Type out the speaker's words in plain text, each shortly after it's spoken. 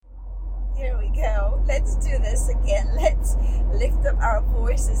Let's do this again. Let's lift up our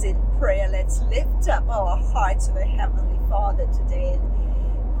voices in prayer. Let's lift up our hearts to the Heavenly Father today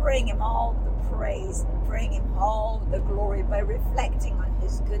and bring Him all the praise and bring Him all the glory by reflecting on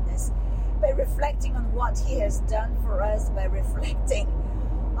His goodness, by reflecting on what He has done for us, by reflecting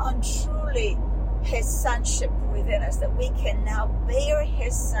on truly His sonship within us, that we can now bear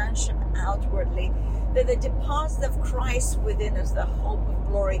His sonship outwardly, that the deposit of Christ within us, the hope of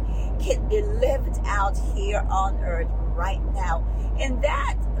glory, can be lived out here on earth right now. And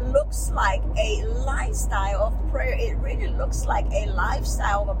that looks like a lifestyle of prayer. It really looks like a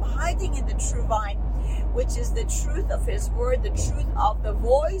lifestyle of abiding in the true vine, which is the truth of His word, the truth of the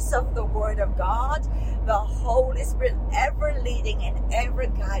voice of the word of God, the Holy Spirit ever leading and ever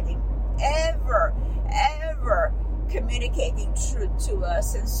guiding, ever communicating truth to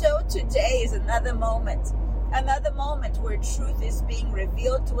us. And so today is another moment where truth is being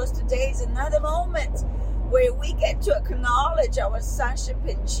revealed to us. Today is another moment where we get to acknowledge our sonship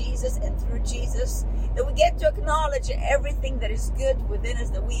in Jesus and through Jesus, that we get to acknowledge everything that is good within us,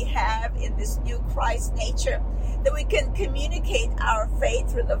 that we have in this new Christ nature, that we can communicate our faith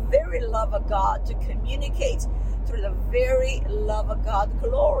through the very love of God, to communicate through the very love of God.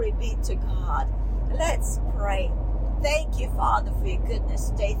 Glory be to God. Let's pray. Thank you, Father, for your goodness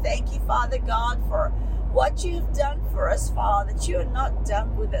today. Thank you, Father God, for what you've done for us, Father, that you're not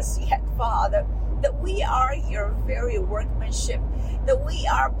done with us yet, Father, that we are your very workmanship, that we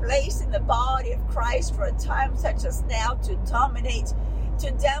are placed in the body of Christ for a time such as now to dominate,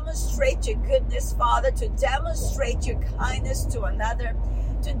 to demonstrate your goodness, Father, to demonstrate your kindness to another,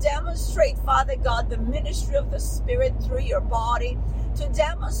 to demonstrate, Father God, the ministry of the Spirit through your body, to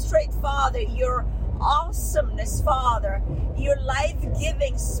demonstrate, Father, your awesomeness, Father, your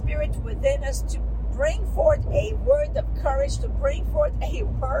life-giving Spirit within us, to bring forth a word of courage, to bring forth a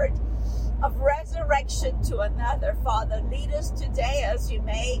word of resurrection to another. Father, lead us today as you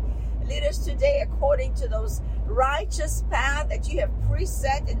may. Lead us today according to those righteous paths that you have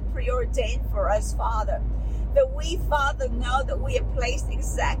preset and preordained for us, Father. That we, Father, know that we are placed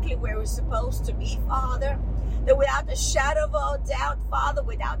exactly where we're supposed to be, Father. That without a shadow of a doubt, Father,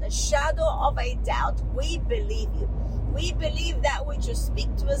 without a shadow of a doubt, we believe you. We believe that which you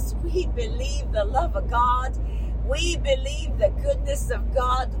speak to us. We believe the love of God. We believe the goodness of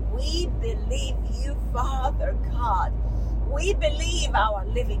God. We believe you, Father God. We believe our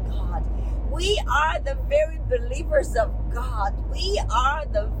living God. We are the very believers of God. We are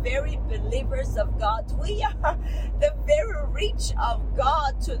the very believers of God. We are the very reach of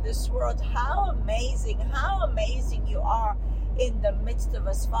God to this world. How amazing you are in the midst of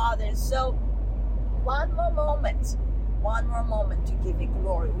us, Father. And so, one more moment to give you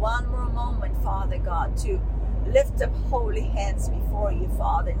glory. One more moment, Father God, to lift up holy hands before you,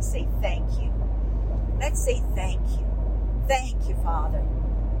 Father, and say thank you. Let's say thank you. Thank you, Father.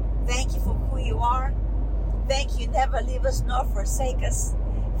 Thank you for who you are. Thank you, never leave us nor forsake us.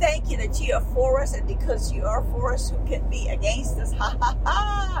 Thank you that you are for us, and because you are for us, who can be against us? Ha ha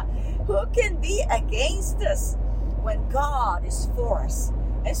ha! Who can be against us when God is for us?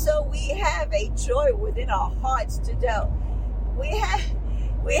 And so we have a joy within our hearts to know. We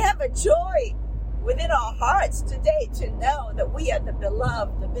have a joy within our hearts today to know that we are the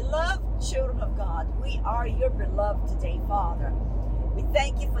beloved children of God. We are your beloved today, Father. We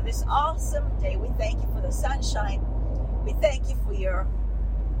thank you for this awesome day. We thank you for the sunshine. We thank you for your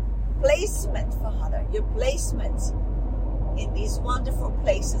placement, Father, your placement in these wonderful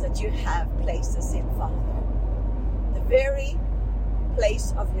places that you have placed us in, Father. The very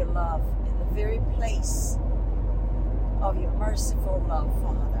place of your love, in the very place of your merciful love,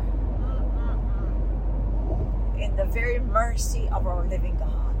 Father. In the very mercy of our living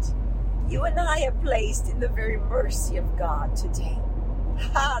God. You and I are placed in the very mercy of God today.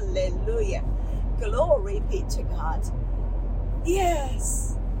 Hallelujah. Glory be to God.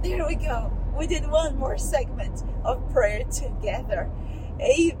 Yes, there we go. We did one more segment of prayer together.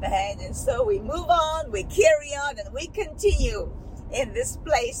 Amen. And so we move on, we carry on, and we continue in this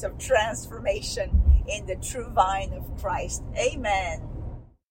place of transformation in the true vine of Christ. Amen.